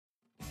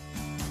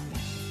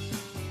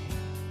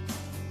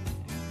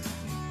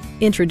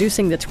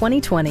Introducing the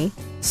 2020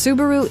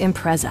 Subaru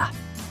Impreza.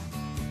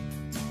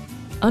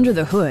 Under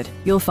the hood,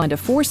 you'll find a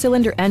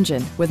 4-cylinder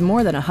engine with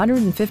more than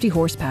 150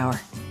 horsepower.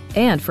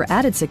 And for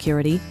added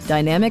security,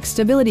 dynamic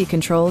stability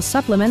control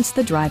supplements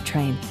the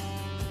drivetrain.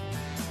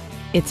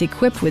 It's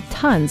equipped with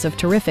tons of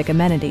terrific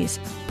amenities,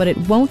 but it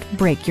won't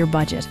break your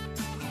budget.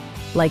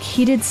 Like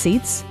heated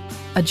seats,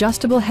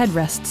 adjustable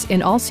headrests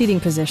in all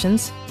seating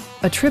positions,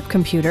 a trip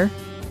computer,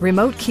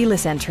 remote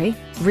keyless entry,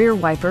 rear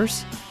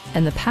wipers,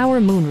 and the power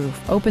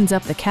moonroof opens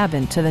up the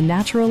cabin to the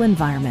natural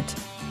environment.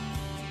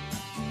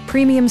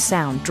 Premium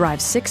sound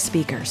drives 6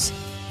 speakers,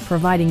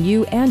 providing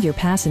you and your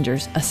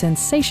passengers a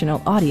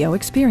sensational audio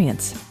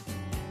experience.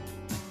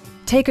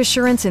 Take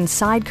assurance in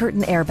side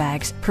curtain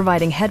airbags,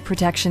 providing head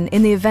protection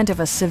in the event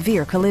of a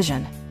severe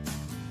collision.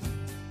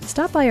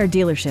 Stop by our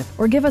dealership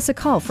or give us a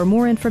call for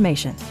more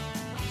information.